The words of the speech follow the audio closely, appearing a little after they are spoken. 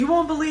You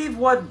won't believe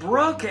what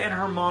Brooke and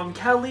her mom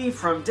Kelly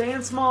from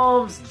Dance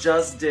Moms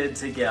just did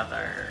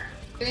together.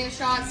 Doing a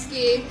shot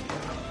ski.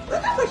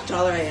 Look how much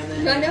taller I am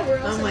than I know, we're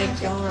all oh so my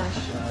much. gosh.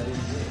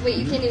 Wait,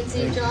 you can't even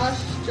see Josh.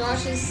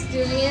 Josh is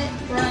doing it.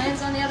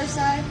 Brian's on the other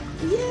side.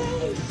 Yay!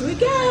 Here we I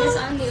guess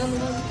go. I'm the only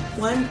one.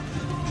 One.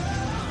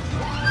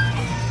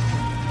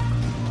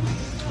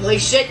 Holy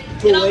shit,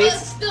 It almost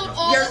boys. spilled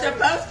all You're over.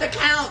 supposed to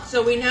count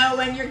so we know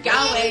when you're You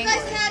going.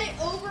 guys had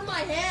it over my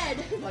head.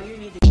 Well, you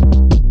need to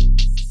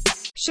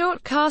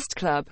Short Cast Club